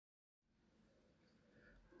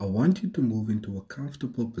I want you to move into a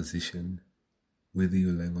comfortable position, whether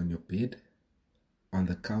you're lying on your bed, on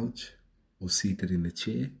the couch, or seated in a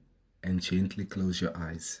chair, and gently close your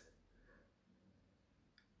eyes.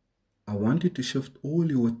 I want you to shift all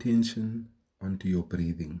your attention onto your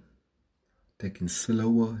breathing, taking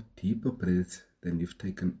slower, deeper breaths than you've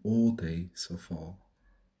taken all day so far.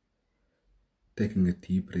 Taking a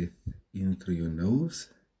deep breath in through your nose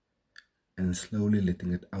and slowly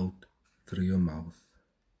letting it out through your mouth.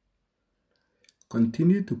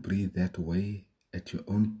 Continue to breathe that way at your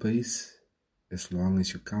own pace as long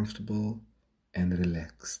as you're comfortable and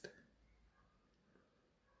relaxed.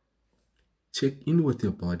 Check in with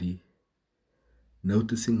your body,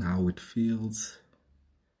 noticing how it feels,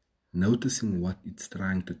 noticing what it's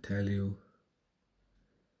trying to tell you.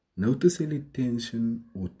 Notice any tension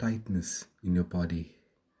or tightness in your body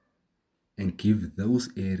and give those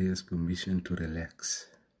areas permission to relax,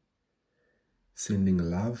 sending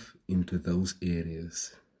love into those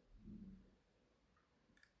areas.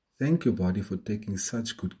 Thank your body for taking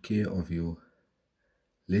such good care of you.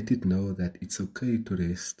 Let it know that it's okay to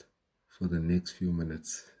rest for the next few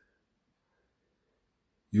minutes.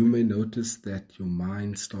 You may notice that your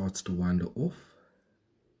mind starts to wander off,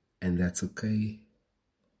 and that's okay.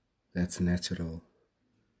 That's natural.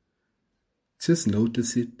 Just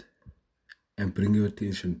notice it and bring your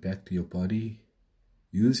attention back to your body,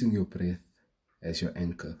 using your breath as your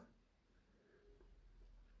anchor.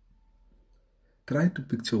 Try to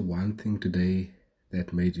picture one thing today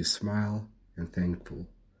that made you smile and thankful.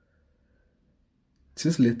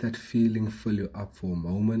 Just let that feeling fill you up for a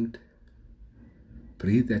moment.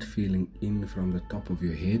 Breathe that feeling in from the top of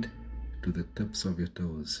your head to the tips of your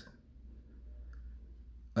toes.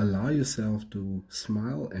 Allow yourself to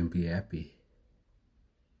smile and be happy.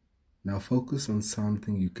 Now focus on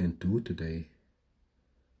something you can do today,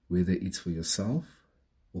 whether it's for yourself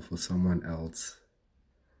or for someone else.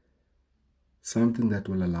 Something that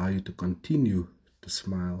will allow you to continue to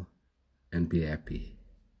smile and be happy.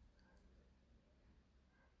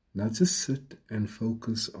 Now just sit and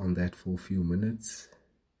focus on that for a few minutes.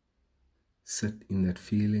 Sit in that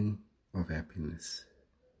feeling of happiness.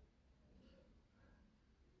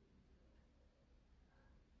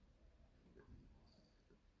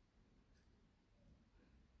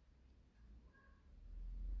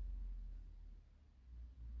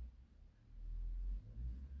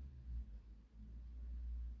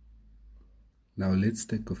 Now let's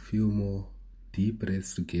take a few more deep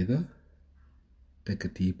breaths together. Take a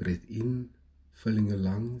deep breath in, filling your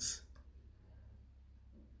lungs,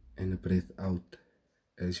 and a breath out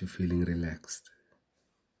as you're feeling relaxed.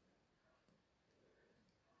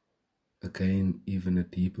 Again, even a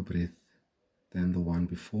deeper breath than the one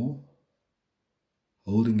before,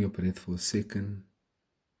 holding your breath for a second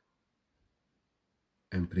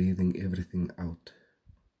and breathing everything out.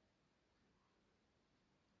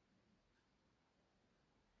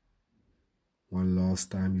 One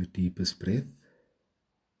last time, your deepest breath.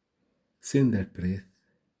 Send that breath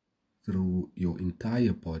through your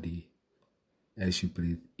entire body as you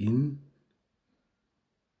breathe in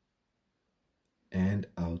and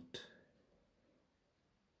out.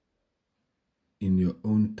 In your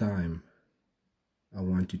own time, I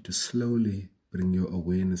want you to slowly bring your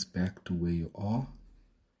awareness back to where you are.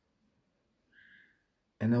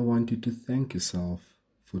 And I want you to thank yourself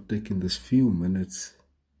for taking this few minutes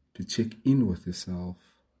to check in with yourself,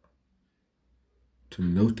 to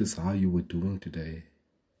notice how you were doing today.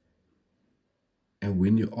 And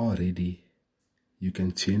when you are ready, you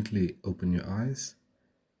can gently open your eyes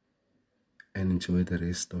and enjoy the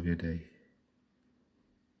rest of your day.